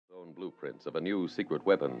blueprints of a new secret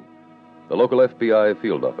weapon. The local FBI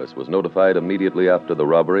field office was notified immediately after the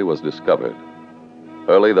robbery was discovered.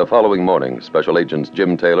 Early the following morning, Special Agents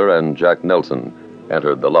Jim Taylor and Jack Nelson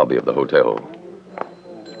entered the lobby of the hotel.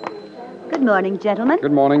 Good morning, gentlemen.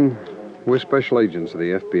 Good morning. We're special agents of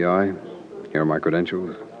the FBI. Here are my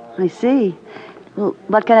credentials. I see. Well,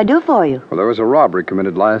 what can I do for you? Well, there was a robbery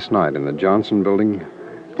committed last night in the Johnson building.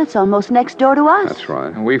 That's almost next door to us. That's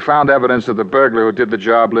right. And we found evidence that the burglar who did the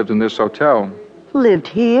job lived in this hotel. Lived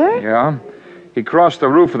here? Yeah. He crossed the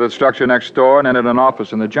roof of the structure next door and entered an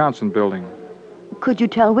office in the Johnson building. Could you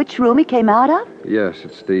tell which room he came out of? Yes,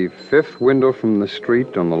 it's the fifth window from the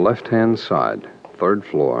street on the left-hand side, third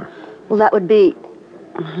floor. Well, that would be...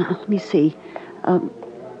 Let me see.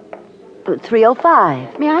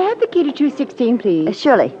 305. May I have the key to 216, please?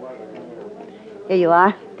 Surely. Here you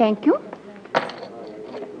are. Thank you.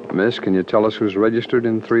 Miss, can you tell us who's registered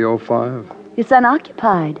in 305? It's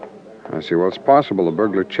unoccupied. I see. Well, it's possible the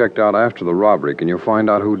burglar checked out after the robbery. Can you find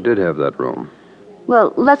out who did have that room?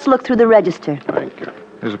 Well, let's look through the register. Thank you.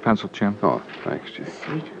 Here's a pencil, Jim. Oh, thanks, Jim. Let's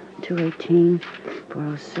see. 218,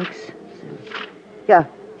 406. Yeah,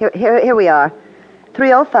 here we are.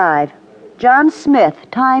 305. John Smith,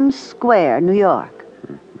 Times Square, New York.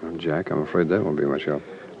 Well, Jack, I'm afraid that won't be much help.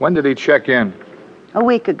 When did he check in? A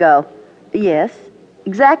week ago. Yes,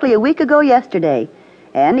 exactly a week ago yesterday.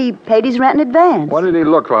 And he paid his rent in advance. What did he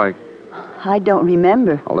look like? I don't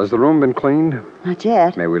remember. Well, has the room been cleaned? Not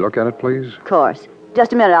yet. May we look at it, please? Of course.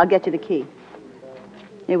 Just a minute, I'll get you the key.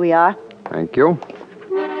 Here we are. Thank you.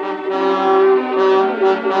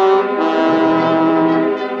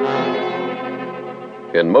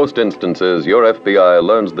 In most instances, your FBI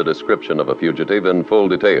learns the description of a fugitive in full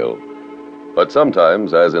detail. But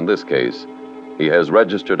sometimes, as in this case, he has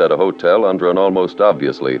registered at a hotel under an almost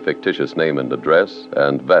obviously fictitious name and address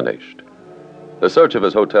and vanished. The search of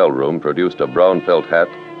his hotel room produced a brown felt hat,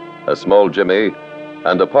 a small jimmy,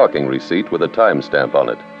 and a parking receipt with a timestamp on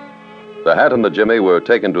it. The hat and the jimmy were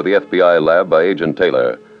taken to the FBI lab by Agent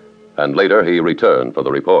Taylor, and later he returned for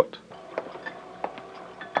the report.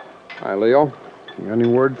 Hi, Leo. You got any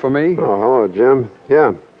word for me? Oh, hello, Jim.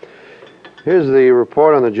 Yeah. Here's the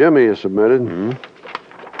report on the jimmy you submitted.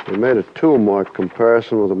 We made a tool mark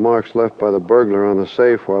comparison with the marks left by the burglar on the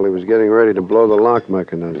safe while he was getting ready to blow the lock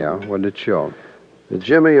mechanism. Yeah, what did it show? The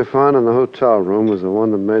jimmy you found in the hotel room was the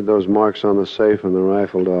one that made those marks on the safe in the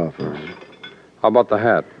rifled office. How about the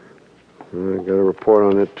hat? I got a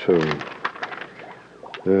report on it, too.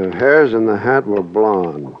 The hairs in the hat were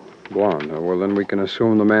blonde. Blonde. Well, then we can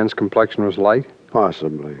assume the man's complexion was light?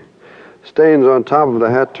 Possibly. Stains on top of the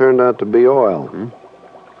hat turned out to be oil.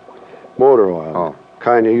 Motor oil. Oh.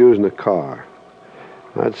 Kind you use in a car.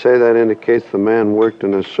 I'd say that indicates the man worked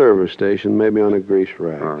in a service station, maybe on a grease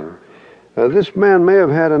rag. This man may have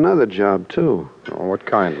had another job, too. Oh, what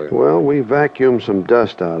kind, Leo? Well, we vacuumed some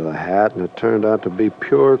dust out of the hat, and it turned out to be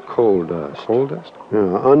pure coal dust. Coal dust?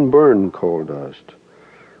 Yeah, unburned coal dust.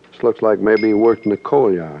 This looks like maybe he worked in a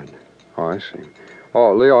coal yard. Oh, I see.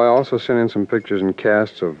 Oh, Leo, I also sent in some pictures and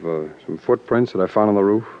casts of some footprints that I found on the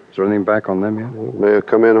roof. Is there anything back on them yet? It may have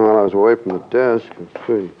come in while I was away from the desk. Let's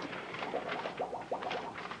see.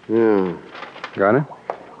 Yeah. Got it?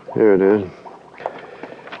 Here it is.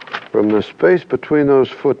 From the space between those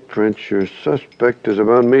footprints, your suspect is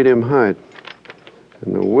about medium height.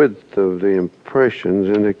 And the width of the impressions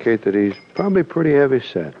indicate that he's probably pretty heavy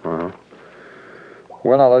set. Uh-huh.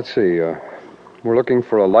 Well, now, let's see. We're looking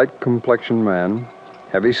for a light-complexioned man,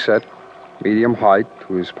 heavy set, medium height,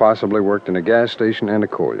 who's possibly worked in a gas station and a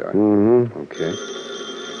coal yard. Okay.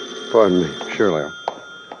 Pardon me. Sure, Leo.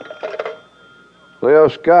 Leo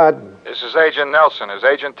Scott. This is Agent Nelson. Is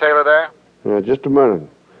Agent Taylor there? Just a minute.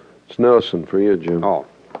 It's Nelson for you, Jim. Oh.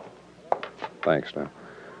 Thanks, now.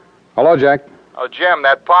 Hello, Jack. Oh, Jim,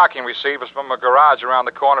 that parking receipt was from a garage around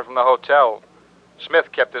the corner from the hotel. Smith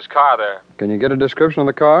kept his car there. Can you get a description of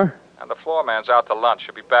the car? And the floor man's out to lunch.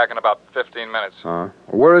 He'll be back in about 15 minutes.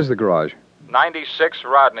 Where is the garage? 96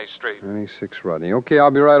 Rodney Street. 96 Rodney. Okay, I'll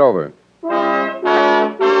be right over.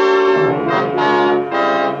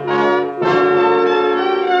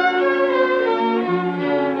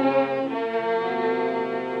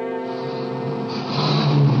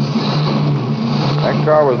 That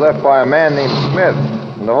car was left by a man named Smith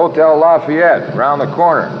in the Hotel Lafayette, around the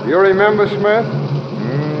corner. You remember Smith?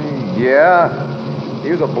 Yeah. He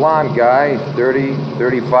was a blonde guy, 30,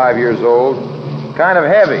 35 years old. Kind of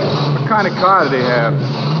heavy. What kind of car did he have?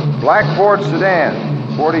 Black Ford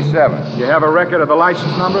sedan, 47. You have a record of the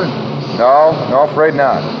license number? No, afraid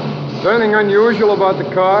not. Is there anything unusual about the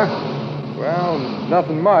car? Well,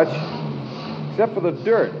 nothing much, except for the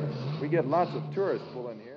dirt. We get lots of tourists pulling here.